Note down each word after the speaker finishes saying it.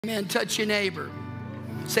Amen. Touch your neighbor.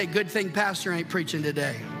 Say, good thing pastor ain't preaching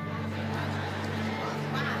today.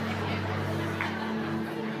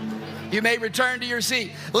 You may return to your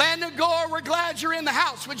seat. Landon Gore, we're glad you're in the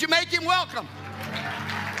house. Would you make him welcome?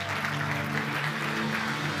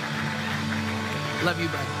 Love you,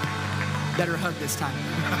 brother. Better hug this time.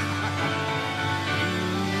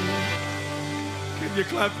 Can you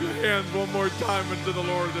clap your hands one more time unto the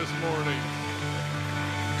Lord this morning?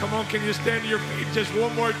 Come on, can you stand to your feet just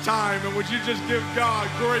one more time? And would you just give God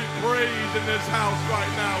great praise in this house right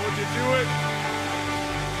now? Would you do it?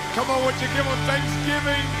 Come on, would you give him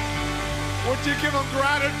thanksgiving? Would you give him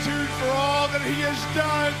gratitude for all that he has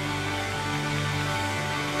done?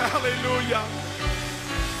 Hallelujah.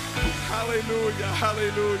 Hallelujah,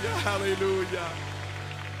 hallelujah, hallelujah.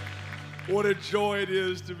 What a joy it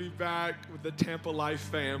is to be back with the Tampa Life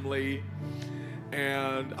family.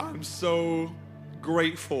 And I'm so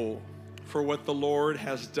grateful for what the Lord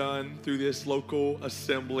has done through this local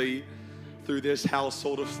assembly, through this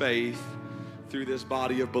household of faith, through this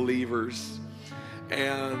body of believers.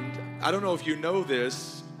 And I don't know if you know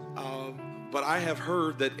this, but I have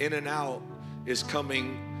heard that In-N-Out is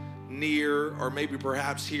coming near, or maybe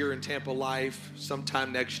perhaps here in Tampa Life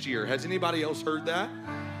sometime next year. Has anybody else heard that?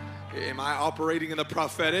 Am I operating in the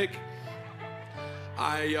prophetic?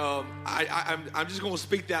 I'm just going to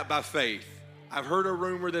speak that by faith. I've heard a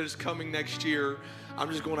rumor that it's coming next year. I'm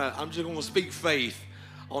just going to speak faith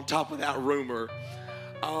on top of that rumor.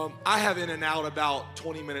 I have In-N-Out about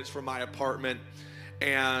 20 minutes from my apartment,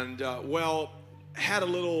 and had a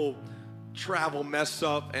little travel mess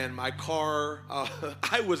up, and my car,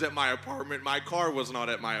 I was at my apartment. My car was not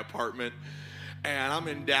at my apartment, and I'm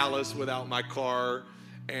in Dallas without my car,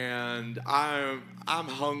 and I'm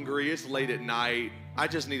hungry. It's late at night. I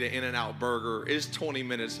just need an In-N-Out burger. It's 20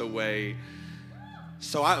 minutes away.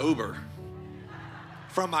 So I Uber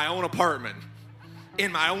from my own apartment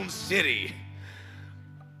in my own city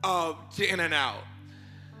to In-N-Out.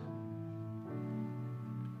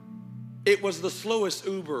 It was the slowest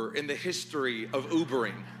Uber in the history of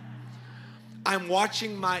Ubering. I'm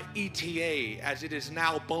watching my ETA as it is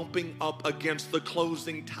now bumping up against the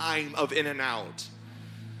closing time of In-N-Out.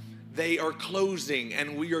 They are closing,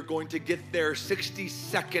 and we are going to get there 60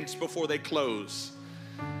 seconds before they close.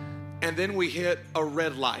 And then we hit a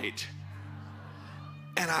red light.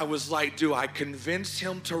 And I was like, do I convince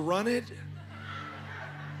him to run it?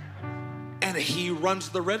 And he runs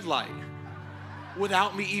the red light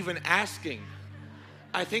without me even asking.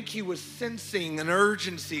 I think he was sensing an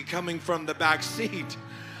urgency coming from the back seat.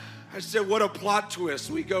 I said, what a plot twist.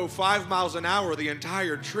 We go 5 miles an hour the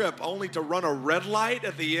entire trip only to run a red light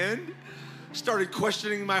at the end. Started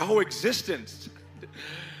questioning my whole existence.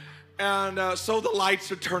 And so the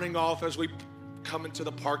lights are turning off as we come into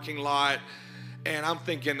the parking lot. And I'm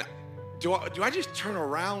thinking, do I just turn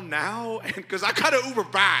around now? Because I got to Uber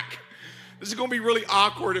back. This is going to be really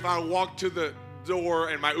awkward if I walk to the door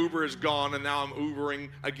and my Uber is gone and now I'm Ubering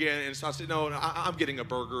again. And so I said, no, I'm getting a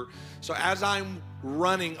burger. So as I'm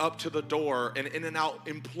running up to the door, an In-N-Out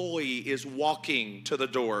employee is walking to the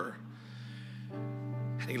door.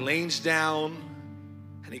 And he leans down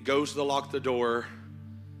and he goes to lock the door.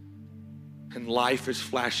 And life is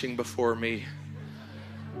flashing before me.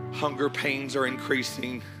 Hunger pains are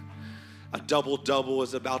increasing. A double-double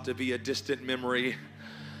is about to be a distant memory.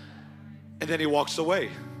 And then he walks away.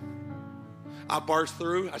 I barged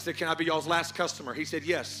through. I said, can I be y'all's last customer? He said,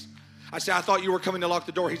 yes. I said, I thought you were coming to lock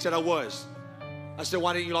the door. He said, I was. I said,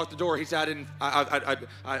 why didn't you lock the door? He said,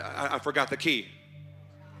 I forgot the key.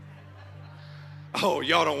 Oh,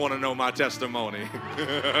 y'all don't want to know my testimony.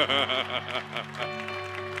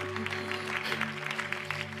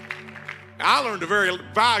 I learned a very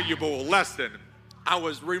valuable lesson. I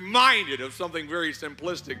was reminded of something very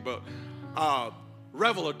simplistic, but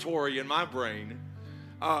revelatory in my brain.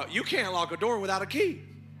 You can't lock a door without a key.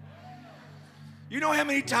 You know how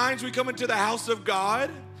many times we come into the house of God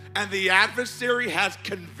and the adversary has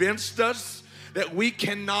convinced us that we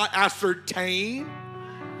cannot ascertain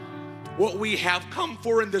what we have come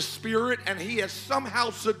for in the spirit, and he has somehow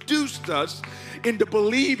seduced us into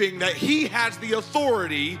believing that he has the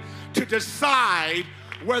authority to decide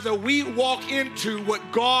whether we walk into what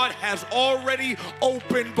God has already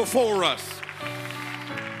opened before us.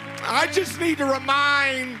 I just need to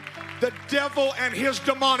remind the devil and his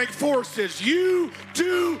demonic forces, you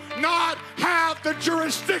do not have the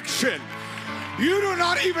jurisdiction. You do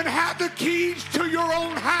not even have the keys to your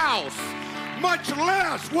own house, much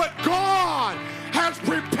less what God has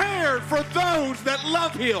prepared for those that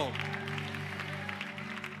love him.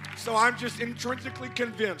 So I'm just intrinsically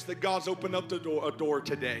convinced that God's opened up a door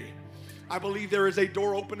today. I believe there is a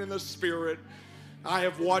door open in the Spirit. I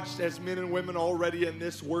have watched as men and women already in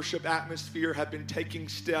this worship atmosphere have been taking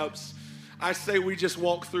steps. I say we just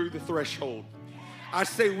walk through the threshold. I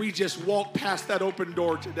say we just walk past that open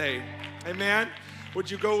door today. Amen? Would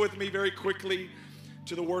you go with me very quickly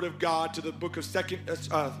to the Word of God, to the book of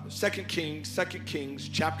Second Kings,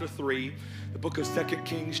 chapter 3. The book of 2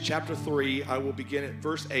 Kings, chapter 3. I will begin at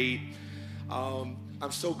verse 8.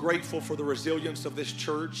 I'm so grateful for the resilience of this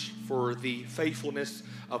church, for the faithfulness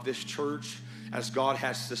of this church, as God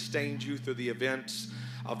has sustained you through the events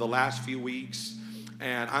of the last few weeks.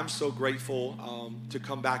 And I'm so grateful to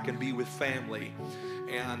come back and be with family.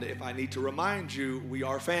 And if I need to remind you, we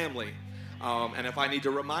are family. And if I need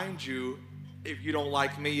to remind you, if you don't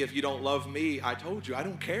like me, if you don't love me, I told you, I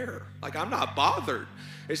don't care. Like, I'm not bothered.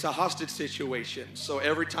 It's a hostage situation. So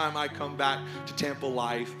every time I come back to Temple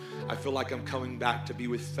Life, I feel like I'm coming back to be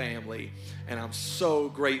with family. And I'm so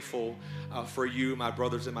grateful for you, my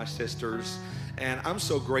brothers and my sisters. And I'm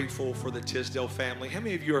so grateful for the Tisdale family. How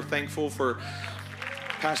many of you are thankful for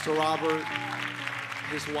Pastor Robert,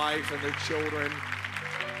 his wife, and their children?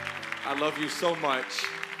 I love you so much.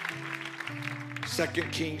 2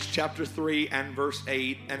 Kings chapter 3 and verse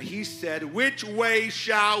 8. And he said, which way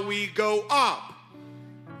shall we go up?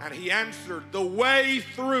 And he answered, the way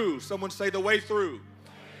through. Someone say, the way through.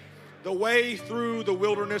 The way through the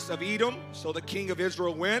wilderness of Edom. So the king of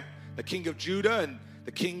Israel went, the king of Judah and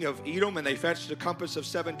the king of Edom, and they fetched a compass of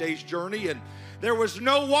 7 days' journey. And there was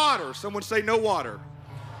no water. Someone say, no water.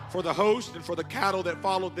 For the host and for the cattle that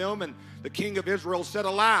followed them. And the king of Israel said,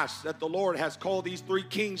 alas, that the Lord has called these 3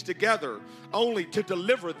 kings together, only to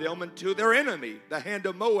deliver them into their enemy, the hand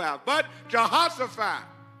of Moab. But Jehoshaphat,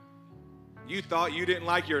 you thought you didn't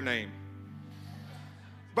like your name.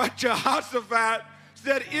 But Jehoshaphat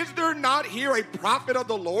said, is there not here a prophet of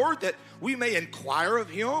the Lord, that we may inquire of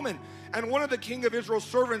him? And one of the king of Israel's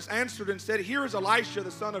servants answered and said, here is Elisha,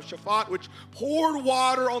 the son of Shaphat, which poured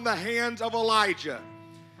water on the hands of Elijah.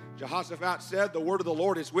 Jehoshaphat said, the word of the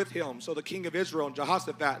Lord is with him. So the king of Israel and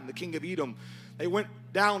Jehoshaphat and the king of Edom, they went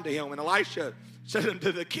down to him. And Elisha said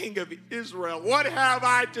unto the king of Israel, what have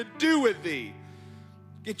I to do with thee?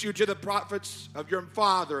 Get you to the prophets of your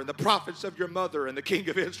father and the prophets of your mother. And the king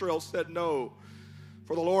of Israel said, no,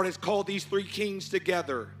 for the Lord has called these 3 kings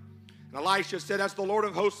together. And Elisha said, as the Lord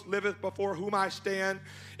of hosts liveth before whom I stand,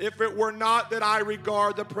 if it were not that I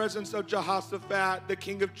regard the presence of Jehoshaphat, the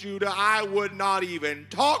king of Judah, I would not even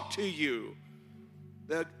talk to you.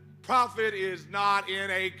 The prophet is not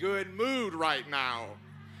in a good mood right now,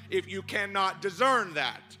 if you cannot discern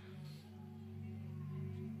that.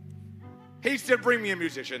 He said, bring me a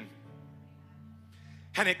musician.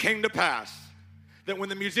 And it came to pass that when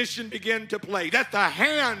the musician began to play, that the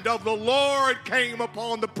hand of the Lord came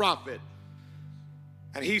upon the prophet.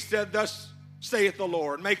 And he said, thus saith the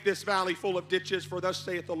Lord, make this valley full of ditches, for thus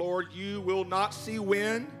saith the Lord, you will not see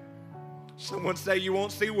wind. Someone say, you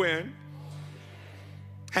won't see wind.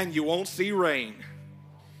 And you won't see rain.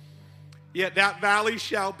 Yet that valley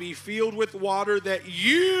shall be filled with water, that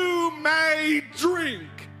you may drink,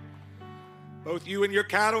 both you and your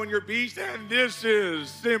cattle and your beasts. And this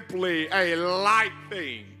is simply a light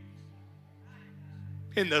thing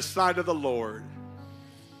in the sight of the Lord.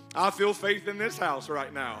 I feel faith in this house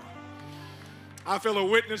right now. I feel a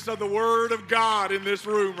witness of the word of God in this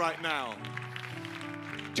room right now.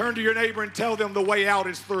 Turn to your neighbor and tell them the way out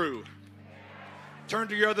is through. Turn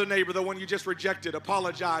to your other neighbor, the one you just rejected,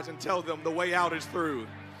 apologize and tell them the way out is through.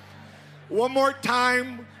 One more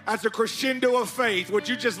time, as a crescendo of faith, would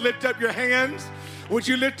you just lift up your hands? Would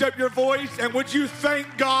you lift up your voice? And would you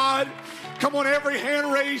thank God? Come on, every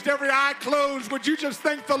hand raised, every eye closed. Would you just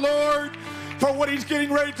thank the Lord for what he's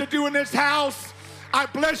getting ready to do in this house? I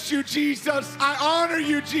bless you, Jesus. I honor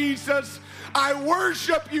you, Jesus. I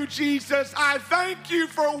worship you, Jesus. I thank you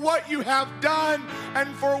for what you have done and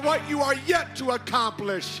for what you are yet to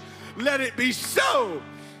accomplish. Let it be so.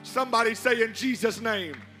 Somebody say in Jesus'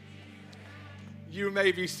 name. You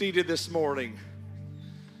may be seated this morning.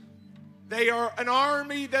 They are an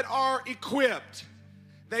army that are equipped.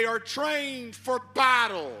 They are trained for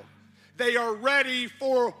battle. They are ready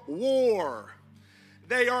for war.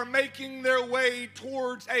 They are making their way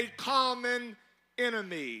towards a common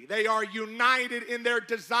enemy. They are united in their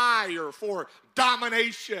desire for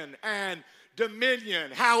domination and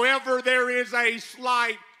dominion. However, there is a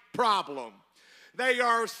slight problem. They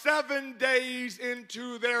are 7 days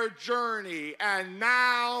into their journey, and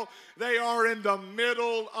now they are in the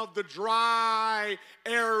middle of the dry,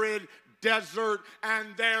 arid desert, and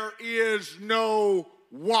there is no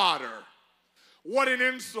water. What an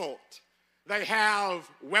insult. They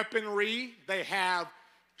have weaponry, they have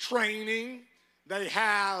training. They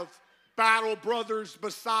have battle brothers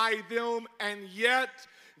beside them, and yet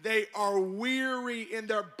they are weary in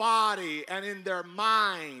their body and in their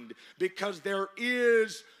mind because there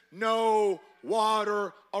is no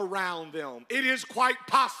water around them. It is quite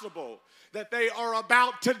possible that they are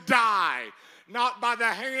about to die, not by the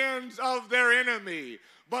hands of their enemy,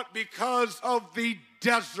 but because of the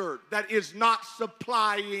desert that is not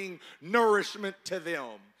supplying nourishment to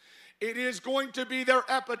them. It is going to be their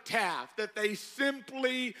epitaph that they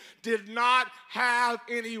simply did not have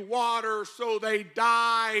any water, so they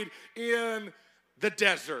died in the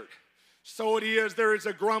desert. So it is, there is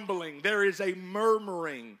a grumbling, there is a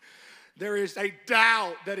murmuring, there is a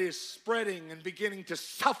doubt that is spreading and beginning to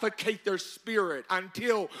suffocate their spirit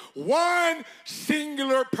until one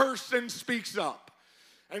singular person speaks up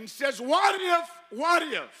and says, what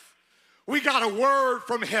if we got a word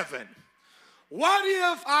from heaven? What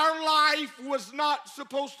if our life was not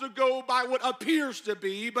supposed to go by what appears to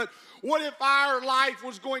be, but what if our life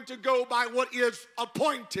was going to go by what is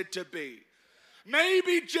appointed to be?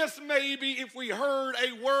 Maybe, just maybe, if we heard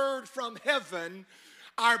a word from heaven,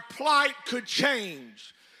 our plight could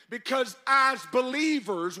change. Because as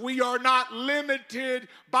believers, we are not limited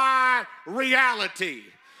by reality,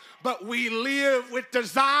 but we live with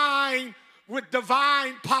divine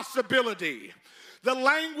possibility. The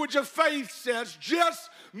language of faith says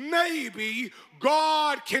just maybe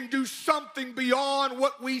God can do something beyond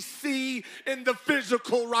what we see in the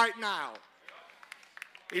physical right now.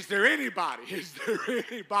 Is there anybody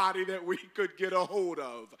that we could get a hold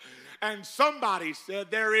of? And somebody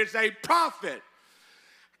said there is a prophet,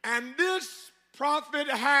 and this prophet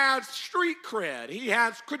has street cred. He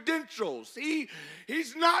has credentials.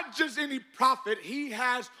 He's not just any prophet. He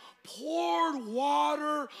has poured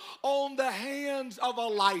water on the hands of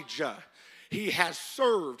Elijah. He has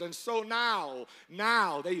served. And so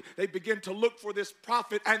now they begin to look for this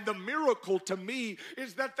prophet, and the miracle to me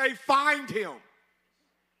is that they find him.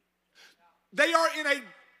 They are in a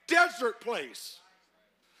desert place.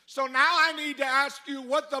 So now I need to ask you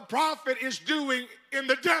what the prophet is doing in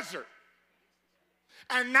the desert.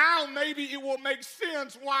 And now maybe it will make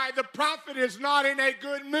sense why the prophet is not in a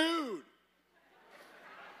good mood.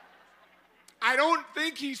 I don't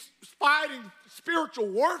think he's fighting spiritual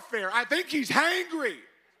warfare. I think he's hangry.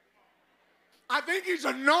 I think he's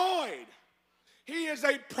annoyed. He is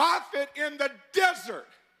a prophet in the desert.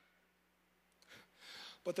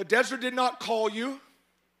 But the desert did not call you,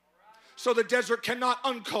 so the desert cannot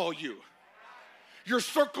uncall you. Your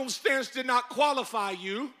circumstance did not qualify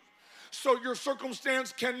you, so your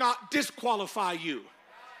circumstance cannot disqualify you.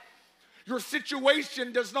 Your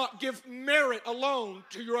situation does not give merit alone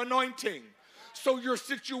to your anointing, so your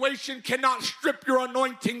situation cannot strip your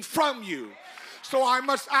anointing from you. So I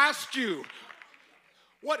must ask you,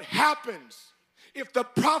 what happens if the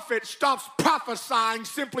prophet stops prophesying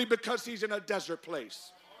simply because he's in a desert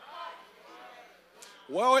place?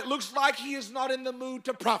 Well, it looks like he is not in the mood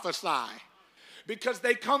to prophesy, because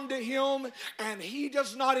they come to him and he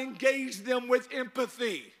does not engage them with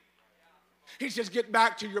empathy. He says, get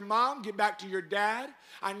back to your mom, get back to your dad.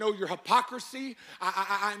 I know your hypocrisy.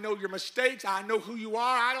 I know your mistakes. I know who you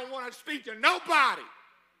are. I don't want to speak to nobody.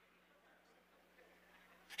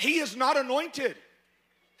 He is not anointed.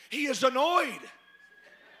 He is annoyed.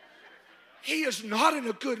 He is not in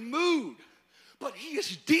a good mood, but he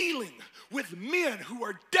is dealing with men who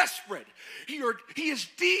are desperate. He is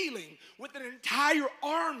dealing with an entire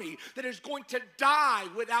army that is going to die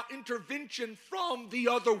without intervention from the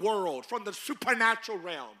other world, from the supernatural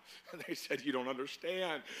realm. And they said, you don't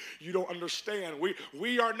understand. You don't understand.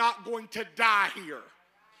 We are not going to die here.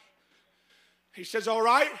 He says, all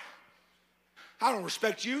right, I don't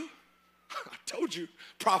respect you. I told you,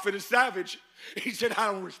 prophet is savage. He said,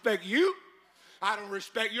 I don't respect you. I don't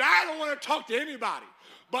respect you. I don't want to talk to anybody.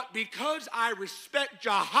 But because I respect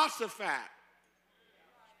Jehoshaphat,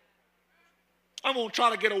 I'm going to try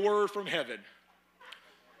to get a word from heaven.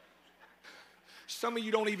 Some of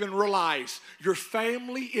you don't even realize your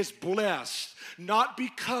family is blessed, not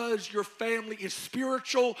because your family is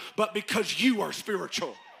spiritual, but because you are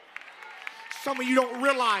spiritual. Some of you don't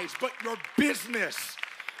realize, but your business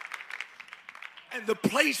and the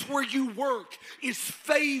place where you work is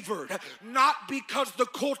favored, not because the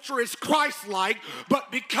culture is Christ-like,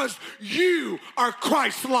 but because you are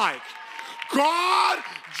Christ-like. God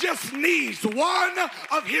just needs one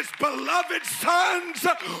of his beloved sons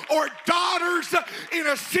or daughters in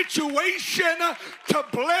a situation to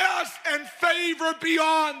bless and favor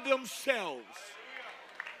beyond themselves.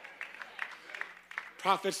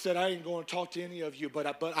 prophet said, I ain't going to talk to any of you, but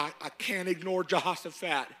I can't ignore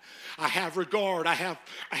Jehoshaphat. I have regard. I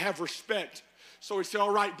have respect. So he said,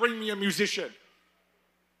 all right, bring me a musician.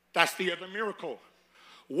 That's the other miracle.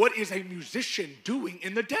 What is a musician doing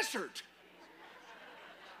in the desert?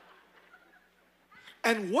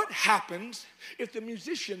 And what happens if the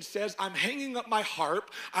musician says, I'm hanging up my harp,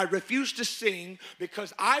 I refuse to sing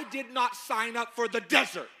because I did not sign up for the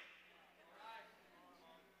desert?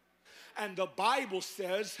 And the Bible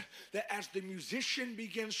says that as the musician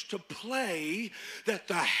begins to play, that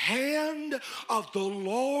the hand of the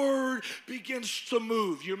Lord begins to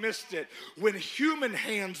move. You missed it. When human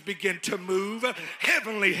hands begin to move,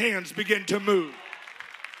 heavenly hands begin to move.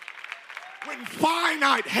 When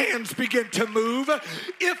finite hands begin to move,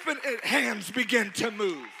 infinite hands begin to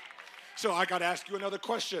move. So I got to ask you another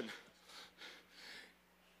question.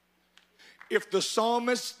 If the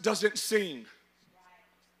psalmist doesn't sing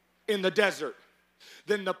in the desert,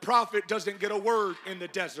 then the prophet doesn't get a word in the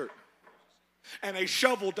desert, and a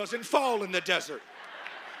shovel doesn't fall in the desert,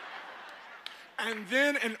 and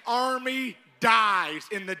then an army dies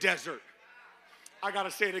in the desert. I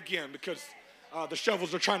gotta say it again because the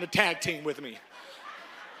shovels are trying to tag team with me.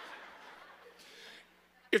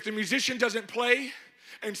 If the musician doesn't play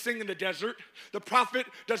and sing in the desert, the prophet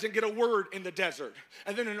doesn't get a word in the desert,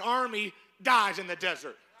 and then an army dies in the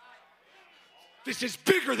desert. This is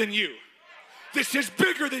bigger than you. This is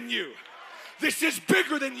bigger than you. This is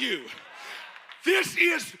bigger than you. This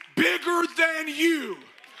is bigger than you.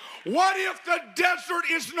 What if the desert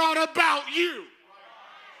is not about you?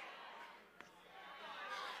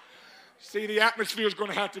 See, the atmosphere is going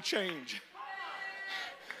to have to change.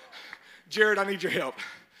 Jared, I need your help.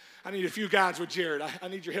 I need a few guys with Jared. I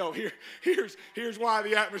need your help. Here's why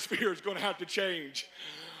the atmosphere is going to have to change.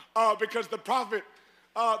 Because the prophet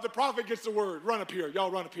gets the word. Run up here.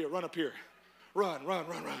 Y'all run up here. Run up here. Run, run,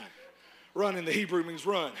 run, run. Run in the Hebrew means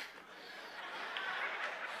run.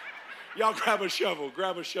 Y'all grab a shovel.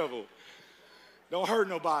 Grab a shovel. Don't hurt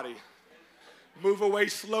nobody. Move away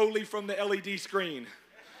slowly from the LED screen.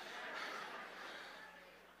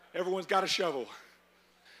 Everyone's got a shovel.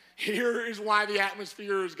 Here is why the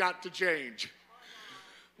atmosphere has got to change.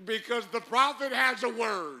 Because the prophet has a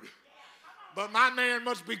word, but my man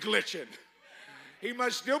must be glitching. He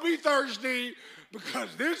must still be thirsty because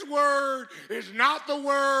this word is not the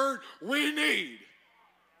word we need.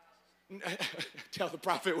 Tell the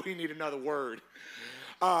prophet we need another word.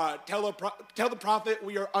 Tell the prophet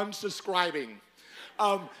we are unsubscribing.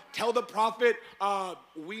 Tell the prophet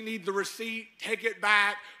we need the receipt, take it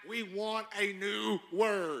back. We want a new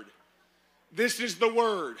word. This is the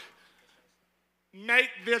word. Make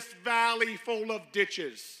this valley full of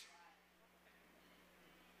ditches.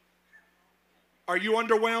 Are you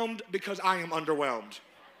underwhelmed? Because I am underwhelmed.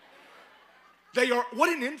 What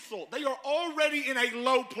an insult. They are already in a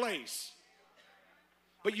low place.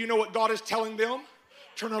 But you know what God is telling them?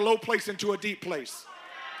 Turn a low place into a deep place.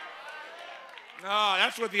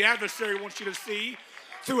 That's what the adversary wants you to see.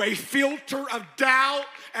 Through a filter of doubt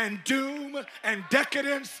and doom and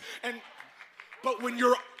decadence. But when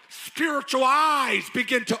your spiritual eyes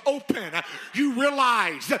begin to open, you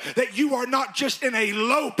realize that you are not just in a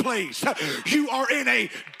low place, you are in a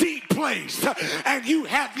deep place, and you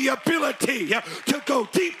have the ability to go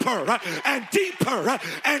deeper and deeper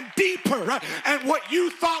and deeper, and what you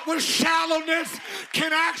thought was shallowness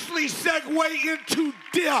can actually segue into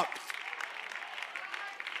depth.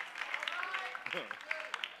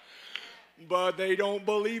 But they don't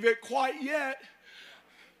believe it quite yet.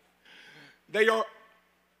 They are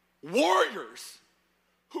warriors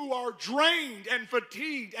who are drained and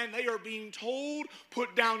fatigued, and they are being told,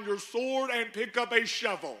 put down your sword and pick up a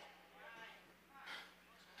shovel.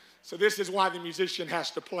 So this is why the musician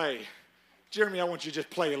has to play. Jeremy, I want you to just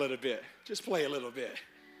play a little bit. Just play a little bit.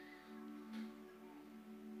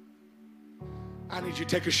 I need you to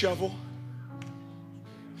take a shovel,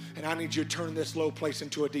 and I need you to turn this low place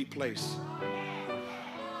into a deep place.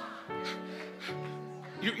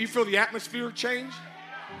 You feel the atmosphere change?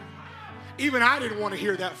 Even I didn't want to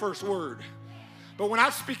hear that first word. But when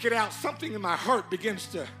I speak it out, something in my heart begins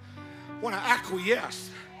to want to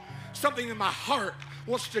acquiesce. Something in my heart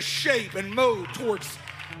wants to shape and mold towards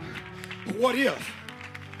what if?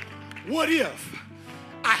 What if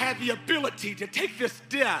I had the ability to take this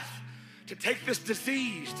death, to take this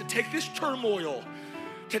disease, to take this turmoil,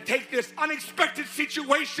 to take this unexpected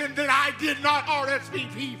situation that I did not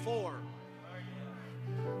RSVP for?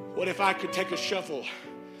 What if I could take a shovel?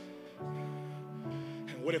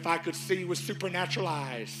 And what if I could see with supernatural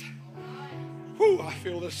eyes? Whew, I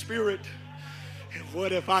feel the Spirit. And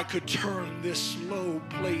what if I could turn this low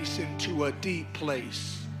place into a deep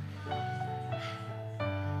place?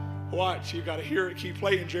 Watch, you got to hear it. Keep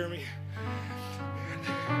playing, Jeremy.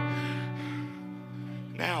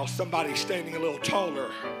 Now somebody's standing a little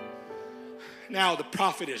taller. Now the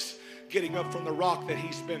prophet is getting up from the rock that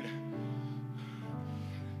he's been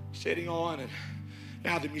sitting on, and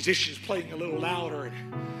now the musician's playing a little louder,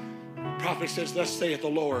 and the prophet says, "Thus saith the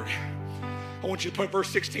Lord." I want you to put verse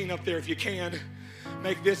 16 up there if you can.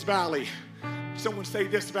 Make this valley. Someone say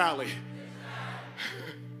this valley.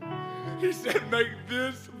 He said, make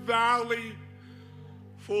this valley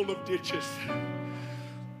full of ditches.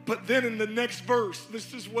 But then in the next verse,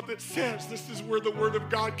 this is what it says. This is where the word of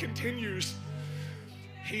God continues.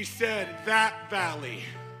 He said, that valley.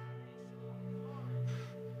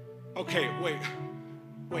 Okay, wait,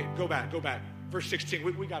 go back. Verse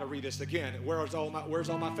 16, we got to read this again. Where's all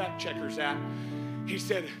my fact checkers at? He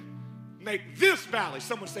said, make this valley.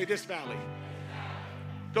 Someone say this valley.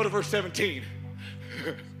 Go to verse 17.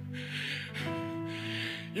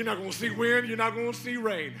 You're not going to see wind. You're not going to see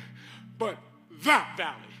rain. But that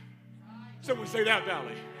valley. Someone say that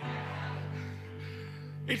valley.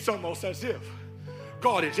 It's almost as if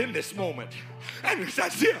God is in this moment. And it's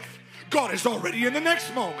as if God is already in the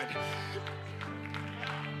next moment.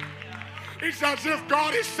 It's as if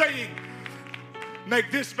God is saying, make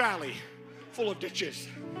this valley full of ditches.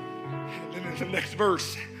 And then in the next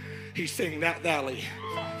verse, he's saying that valley.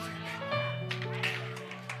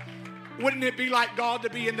 Wouldn't it be like God to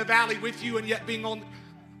be in the valley with you and yet being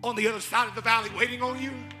on the other side of the valley waiting on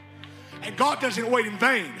you? And God doesn't wait in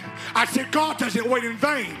vain. I said God doesn't wait in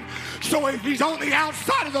vain. So if he's on the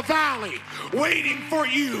outside of the valley waiting for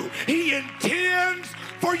you, he intends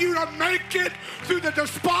for you to make it through the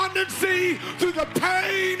despondency, through the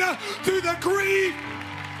pain, through the grief,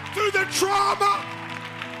 through the trauma.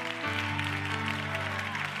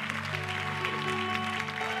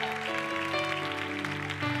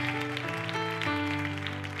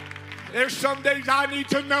 There's some days I need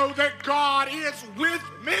to know that God is with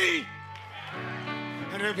me.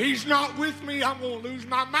 And if he's not with me, I'm going to lose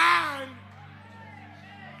my mind.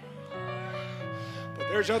 But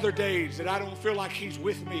there's other days that I don't feel like he's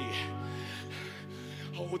with me.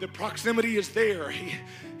 Oh, the proximity is there.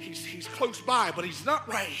 He's close by, but he's not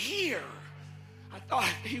right here. I thought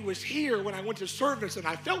he was here when I went to service and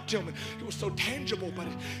I felt him. It was so tangible, but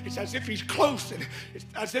it's as if he's close, and it's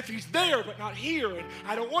as if he's there but not here. And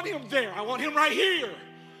I don't want him there. I want him right here.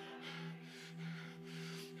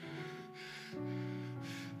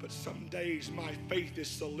 But some days my faith is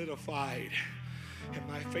solidified and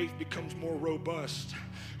my faith becomes more robust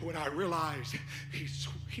when I realize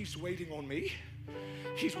he's waiting on me.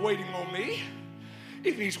 He's waiting on me.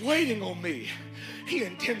 If he's waiting on me, he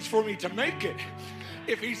intends for me to make it.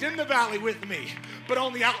 If he's in the valley with me, but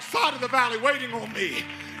on the outside of the valley waiting on me,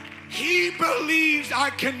 he believes I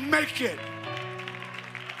can make it.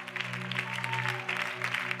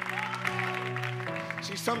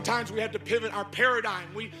 See, sometimes we have to pivot our paradigm.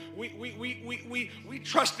 We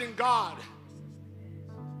trust in God.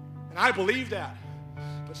 And I believe that.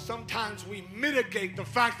 But sometimes we mitigate the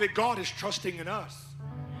fact that God is trusting in us.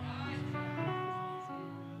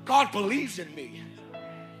 God believes in me.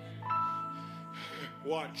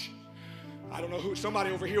 Watch. I don't know who, somebody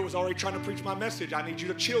over here was already trying to preach my message. I need you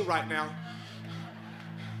to chill right now.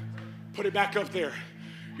 Put it back up there.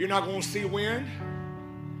 You're not going to see wind.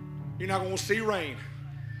 You're not going to see rain.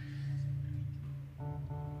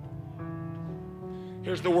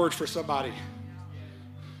 Here's the word for somebody.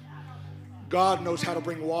 God knows how to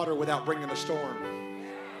bring water without bringing a storm.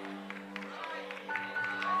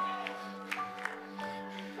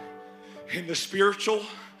 In the spiritual,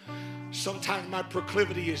 sometimes my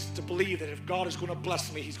proclivity is to believe that if God is going to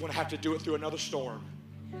bless me, he's going to have to do it through another storm.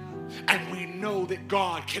 And we know that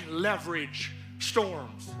God can leverage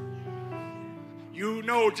storms. You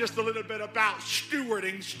know just a little bit about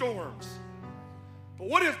stewarding storms. But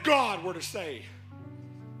what if God were to say,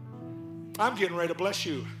 I'm getting ready to bless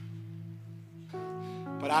you,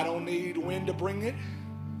 but I don't need wind to bring it,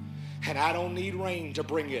 and I don't need rain to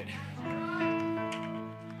bring it.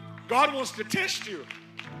 God wants to test you,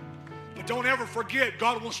 but don't ever forget,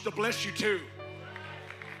 God wants to bless you too.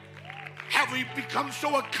 Have we become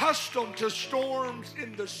so accustomed to storms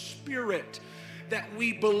in the spirit that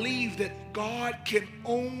we believe that God can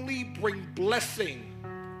only bring blessing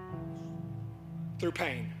through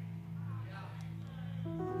pain?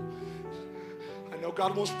 I know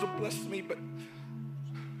God wants to bless me, but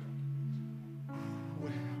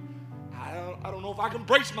I don't know if I can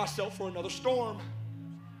brace myself for another storm.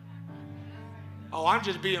 Oh, I'm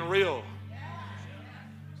just being real.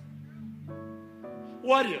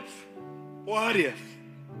 What if? What if?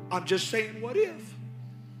 I'm just saying, what if?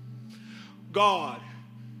 God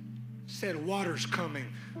said water's coming,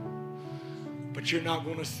 but you're not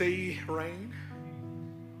going to see rain.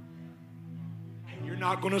 And you're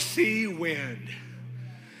not going to see wind.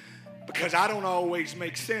 Because I don't always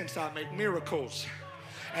make sense, I make miracles.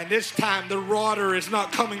 And this time the water is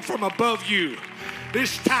not coming from above you.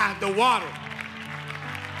 This time the water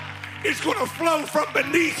is going to flow from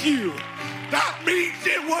beneath you. That means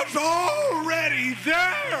it was already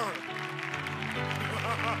there.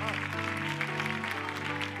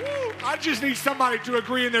 I just need somebody to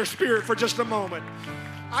agree in their spirit for just a moment.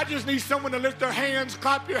 I just need someone to lift their hands,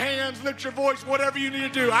 clap your hands, lift your voice, whatever you need to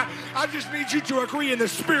do. I just need you to agree in the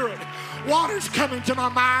spirit. Water's coming to my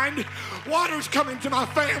mind. Water's coming to my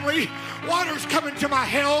family. Water's coming to my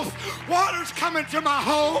health. Water's coming to my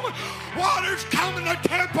home. Water's coming to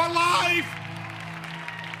Tampa Life.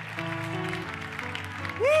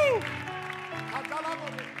 Woo!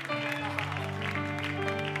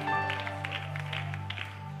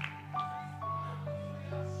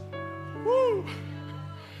 Woo!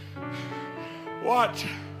 Watch.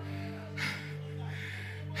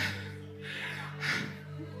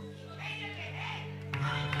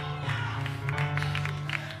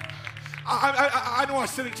 I know I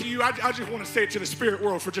said it to you. I just want to say it to the spirit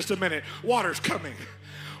world for just a minute. Water's coming.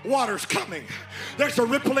 Water's coming. There's a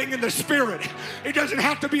rippling in the spirit. It doesn't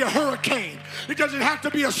have to be a hurricane. It doesn't have to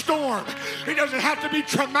be a storm. It doesn't have to be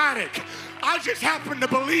traumatic. I just happen to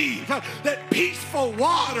believe that peaceful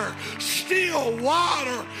water, still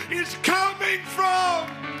water, is coming from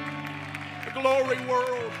the glory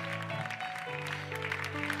world.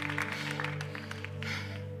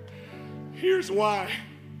 Here's why.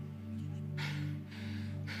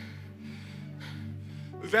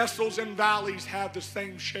 Vessels and valleys have the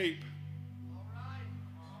same shape.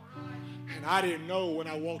 And I didn't know when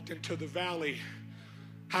I walked into the valley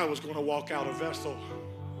I was going to walk out a vessel.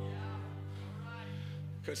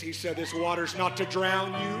 Because he said this water's not to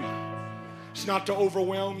drown you. It's not to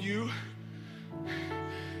overwhelm you.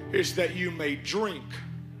 It's that you may drink.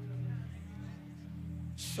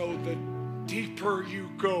 So the deeper you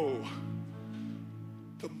go,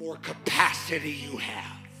 the more capacity you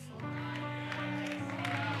have.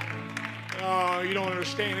 Oh, you don't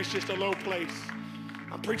understand. It's just a low place.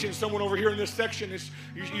 I'm preaching to someone over here in this section.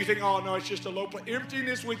 You think, oh, no, it's just a low place.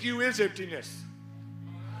 Emptiness with you is emptiness.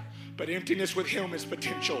 But emptiness with him is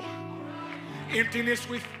potential. Emptiness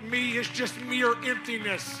with me is just mere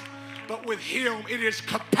emptiness. But with him, it is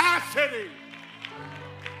capacity.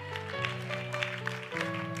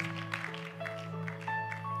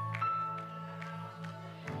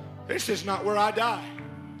 This is not where I die.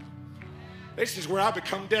 This is where I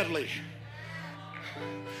become deadly.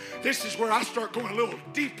 This is where I start going a little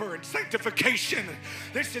deeper in sanctification.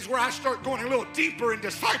 This is where I start going a little deeper in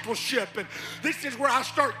discipleship. And this is where I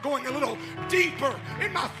start going a little deeper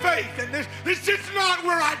in my faith. And this is not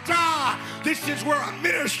where I die. This is where a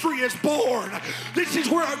ministry is born. This is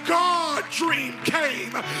where a God dream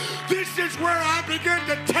came. This is where I begin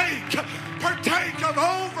to partake of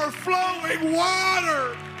overflowing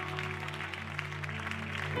water.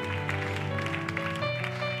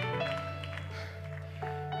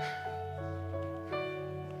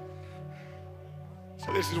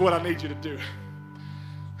 So this is what I need you to do.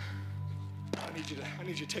 I need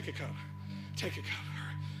you to take a cup. Take a cup.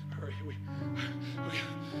 Hurry.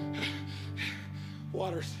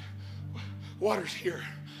 Water's here.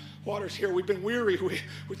 Water's here. We've been weary.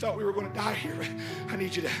 We thought we were going to die here. I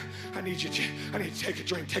need you to take a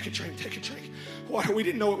drink. Take a drink. Water, we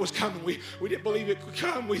didn't know it was coming. We didn't believe it could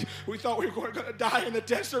come. We thought we were going to die in the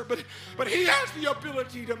desert, but he has the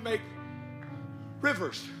ability to make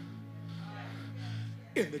rivers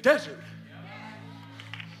in the desert.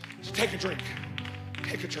 So take a drink.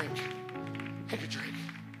 Take a drink. Take a drink.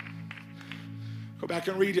 Go back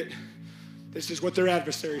and read it. This is what their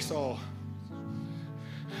adversary saw.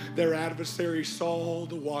 Their adversary saw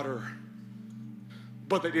the water,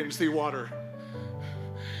 but they didn't see water.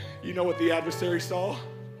 You know what the adversary saw?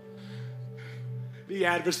 The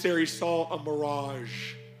adversary saw a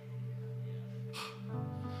mirage.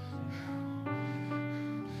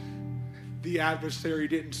 The adversary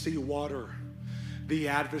didn't see water. The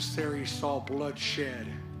adversary saw bloodshed.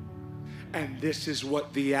 And this is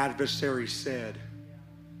what the adversary said.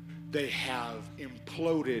 They have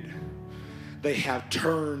imploded. They have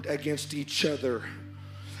turned against each other.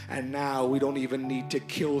 And now we don't even need to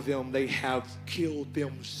kill them. They have killed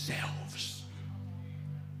themselves.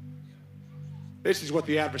 This is what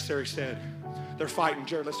the adversary said. They're fighting.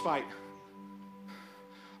 Jared, let's fight.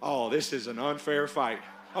 Oh, this is an unfair fight.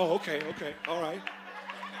 Oh, okay, all right.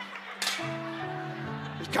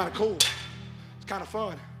 It's kind of cool. It's kind of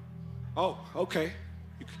fun. Oh, okay.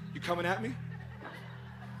 You coming at me?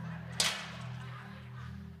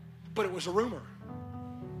 But it was a rumor.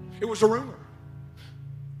 It was a rumor.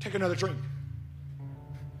 Take another drink.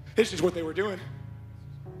 This is what they were doing.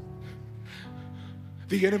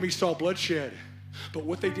 The enemy saw bloodshed. But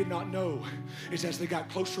what they did not know is as they got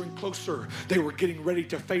closer and closer, they were getting ready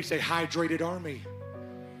to face a hydrated army.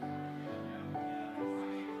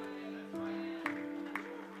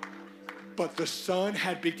 But the sun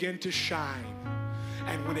had begun to shine.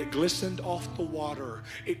 And when it glistened off the water,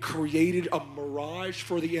 it created a mirage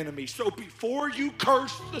for the enemy. So before you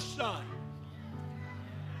curse the sun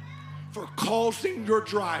for causing your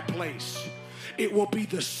dry place, it will be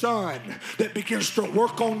the sun that begins to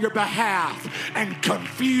work on your behalf and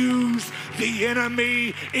confuse the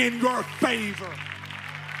enemy in your favor.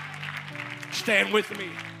 Stand with me.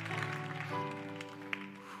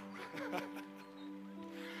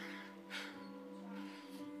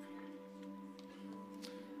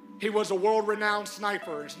 He was a world-renowned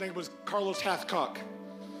sniper. His name was Carlos Hathcock.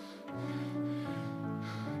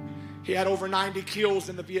 He had over 90 kills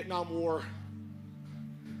in the Vietnam War.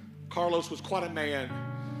 Carlos was quite a man.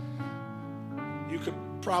 You could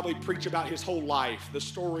probably preach about his whole life. The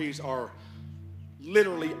stories are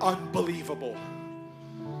literally unbelievable.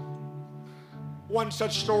 One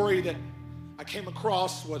such story that I came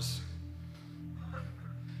across was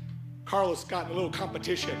Carlos got in a little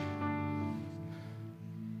competition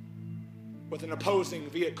with an opposing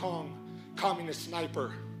Viet Cong communist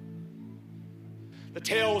sniper. The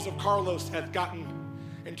tales of Carlos had gotten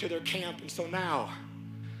into their camp, and so now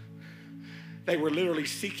they were literally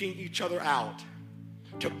seeking each other out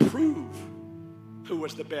to prove who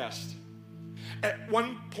was the best. At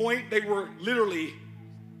one point, they were literally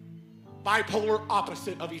bipolar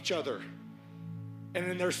opposite of each other. And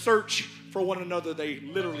in their search for one another, they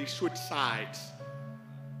literally switched sides.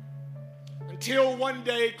 Until one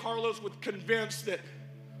day, Carlos was convinced that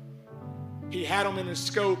he had him in his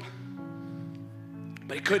scope,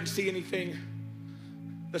 but he couldn't see anything.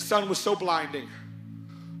 The sun was so blinding.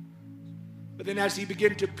 But then as he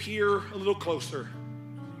began to peer a little closer,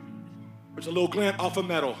 there was a little glint off of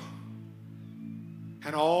metal.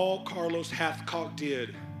 And all Carlos Hathcock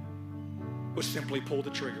did was simply pull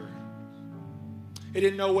the trigger. He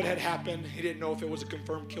didn't know what had happened. He didn't know if it was a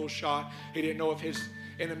confirmed kill shot. He didn't know if his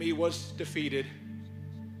enemy was defeated.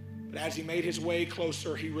 But as he made his way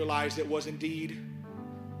closer, he realized it was indeed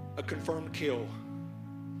a confirmed kill.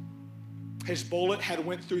 His bullet had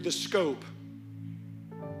went through the scope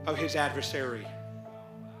of his adversary,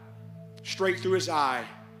 straight through his eye,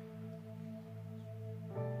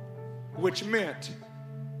 which meant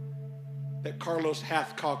that Carlos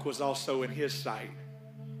Hathcock was also in his sight.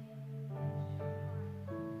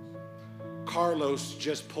 Carlos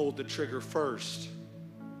just pulled the trigger first,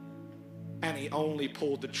 and he only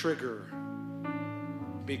pulled the trigger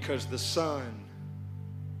because the sun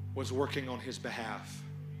was working on his behalf.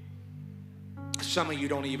 Some of you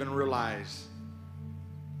don't even realize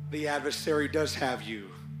the adversary does have you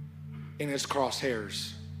in his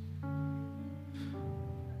crosshairs.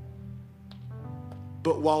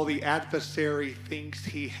 But while the adversary thinks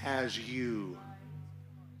he has you,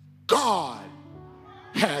 God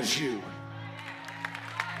has you.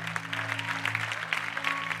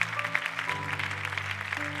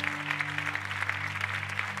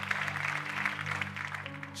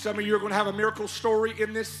 Some of you are going to have a miracle story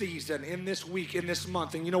in this season, in this week, in this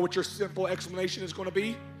month. And you know what your simple explanation is going to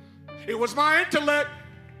be? It was my intellect.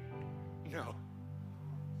 No.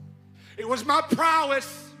 It was my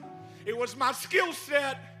prowess. It was my skill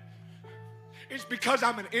set. It's because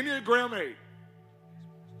I'm an Enneagram 8.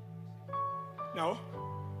 No.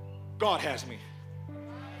 God has me.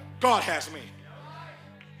 God has me.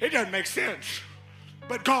 It doesn't make sense,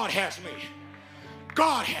 but God has me.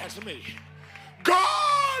 God has me.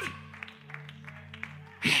 God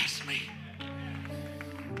has me.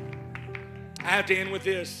 I have to end with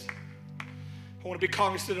this. I want to be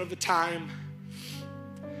cognizant of the time.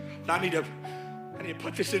 I need to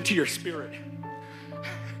put this into your spirit.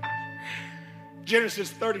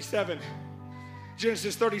 Genesis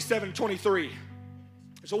 37:23.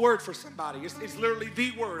 It's a word for somebody. It's literally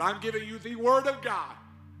the word. I'm giving you the word of God.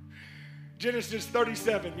 Genesis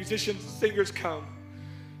 37. Musicians, singers, come.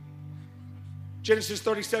 Genesis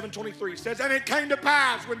 37:23 says, and it came to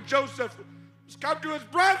pass when Joseph was come to his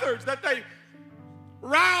brothers that they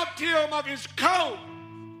robbed him of his coat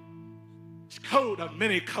of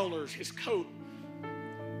many colors, his coat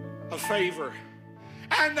of favor.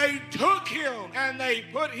 And they took him and they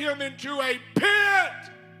put him into a pit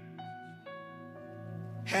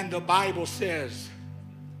And the Bible says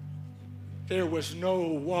there was no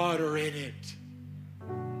water in it.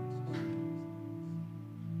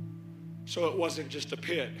 So it wasn't just a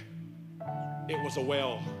pit, it was a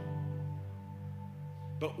well.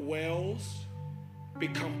 But wells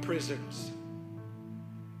become prisons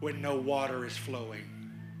when no water is flowing.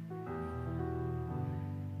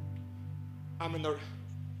 I'm in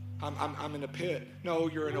a pit. No,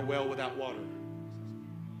 you're in a well without water.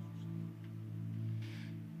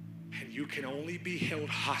 And you can only be held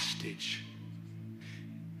hostage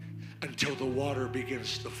until the water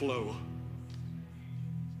begins to flow.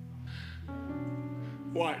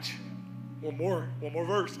 Watch. One more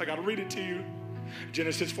verse. I got to read it to you.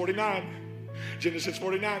 Genesis 49. Genesis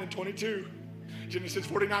 49 and 22. Genesis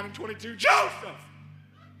 49 and 22. Joseph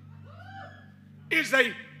is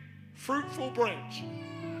a fruitful branch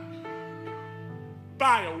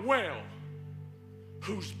by a well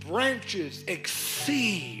whose branches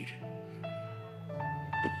exceed.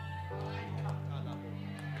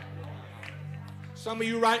 Some of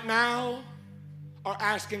you right now are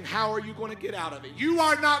asking, how are you going to get out of it? You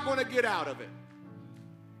are not going to get out of it.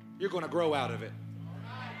 You're going to grow out of it.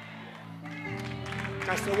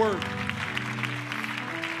 That's the word.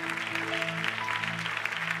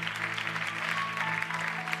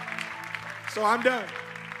 So I'm done.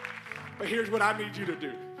 But here's what I need you to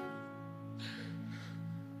do.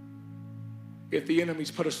 If the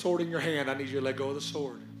enemy's put a sword in your hand, I need you to let go of the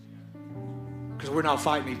sword. Because we're not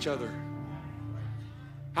fighting each other.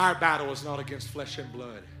 Our battle is not against flesh and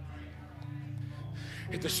blood.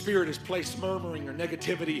 If the Spirit has placed murmuring or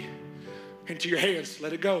negativity into your hands,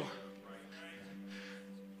 let it go.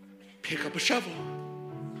 Pick up a shovel.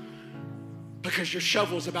 Because your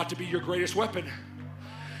shovel is about to be your greatest weapon.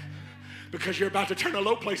 Because you're about to turn a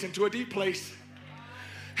low place into a deep place.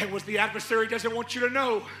 And what the adversary doesn't want you to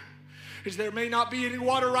know is there may not be any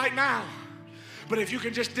water right now. But if you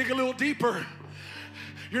can just dig a little deeper,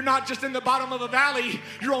 you're not just in the bottom of a valley,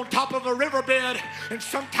 you're on top of a riverbed. And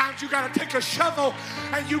sometimes you got to take a shovel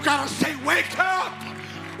and you got to say, wake up,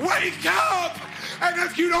 wake up. And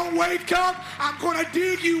if you don't wake up, I'm going to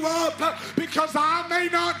dig you up because I may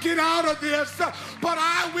not get out of this, but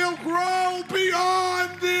I will grow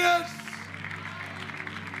beyond this.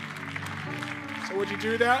 So would you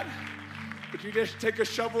do that? Would you just take a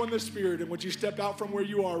shovel in the Spirit and would you step out from where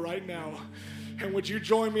you are right now? And would you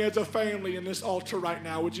join me as a family in this altar right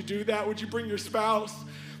now? Would you do that? Would you bring your spouse?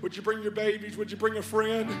 Would you bring your babies? Would you bring a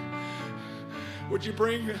friend? Would you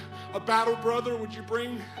bring a battle brother? Would you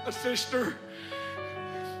bring a sister?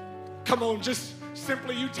 Come on, just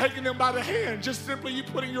simply you taking them by the hand, just simply you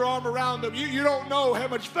putting your arm around them. You don't know how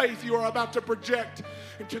much faith you are about to project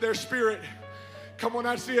into their spirit. Come on,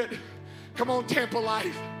 that's it. Come on, Tampa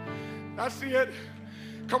Life. That's it.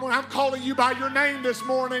 Come on, I'm calling you by your name this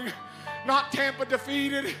morning. Not Tampa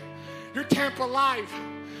Defeated. You're Tampa Life.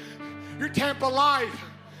 You're Tampa Life.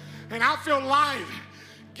 And I feel life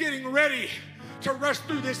getting ready to rush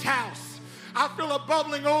through this house. I feel a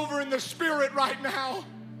bubbling over in the Spirit right now.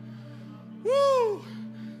 Woo!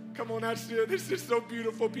 Come on, that's it. This is so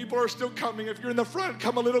beautiful. People are still coming. If you're in the front,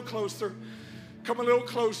 come a little closer. Come a little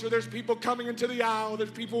closer. There's people coming into the aisle.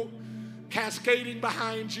 There's people cascading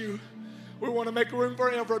behind you. We want to make room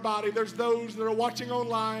for everybody. There's those that are watching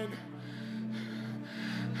online.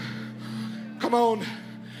 Come on.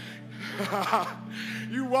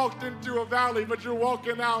 You walked into a valley, but you're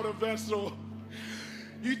walking out a vessel.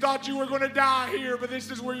 You thought you were going to die here, but this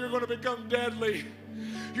is where you're going to become deadly.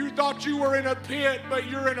 You thought you were in a pit, but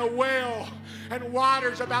you're in a well, and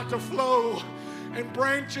water's about to flow, and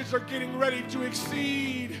branches are getting ready to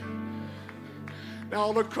exceed. Now,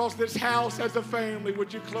 all across this house as a family,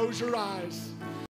 would you close your eyes?